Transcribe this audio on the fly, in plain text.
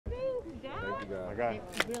guy. My guy.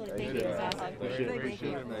 Really, thank you. Thank you.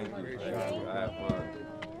 I have fun.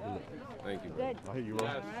 Thank you, bro. Good. I hear you, bro.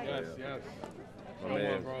 Yes. My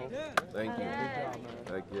man. Thank you.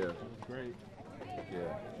 Thank you. Great.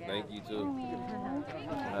 Yeah. Thank you too.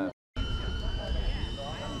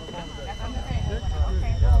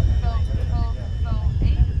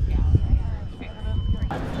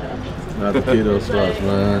 Not the keto spots,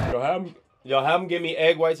 man. Y'all have them give me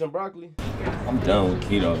egg whites and broccoli. I'm done with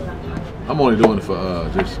keto. I'm only doing it for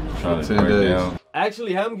just Trying to 10 days. down.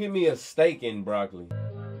 Actually, have them give me a steak and broccoli.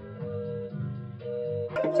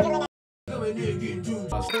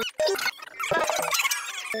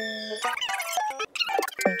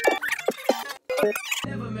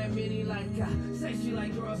 Never met many like God. Say she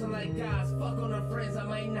like girls and like guys. Fuck on her friends, I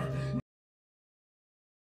might not.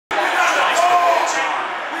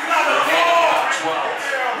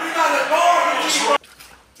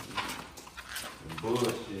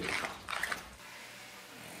 Bullshit.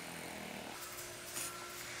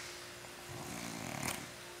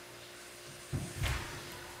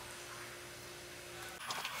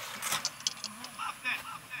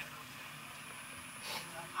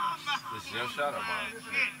 This is your shot or mine?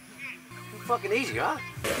 Fucking easy, huh?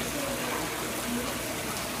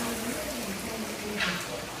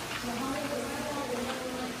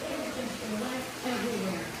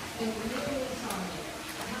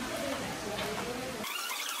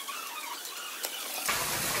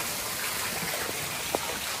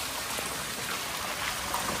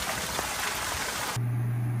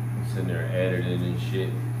 I'm sitting there editing and shit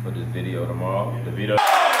for this video tomorrow. The video.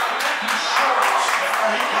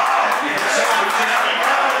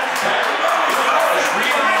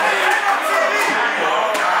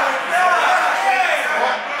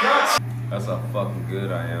 That's how fucking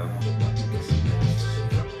good I am.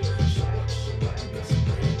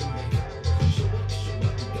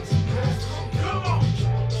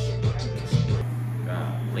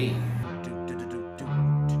 Golly.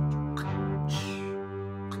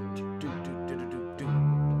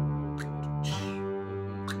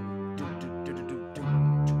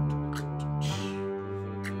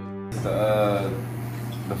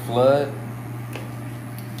 The flood.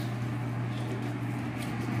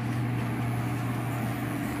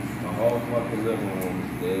 My whole fucking living room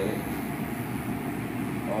is dead.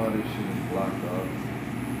 All this shit is blocked off.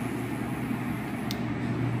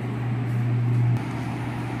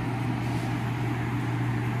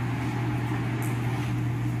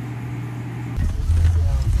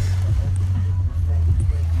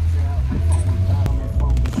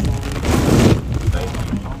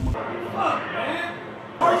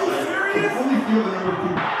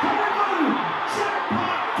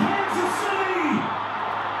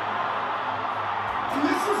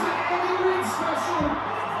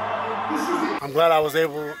 I'm glad I was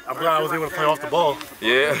able to play off the ball.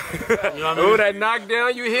 Yeah. You know what I mean? Ooh, that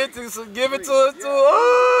knockdown you hit to give it to us too.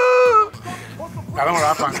 Oh! I don't know what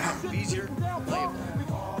I find. Easier.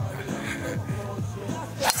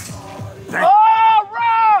 Oh,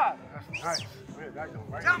 right! Nice. Right.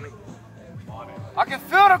 I can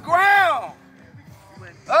feel the ground.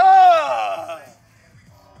 Oh!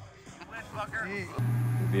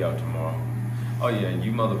 We'll be out tomorrow. Oh yeah, and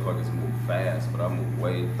you motherfuckers move fast, but I move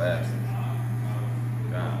way faster.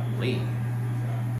 Golly.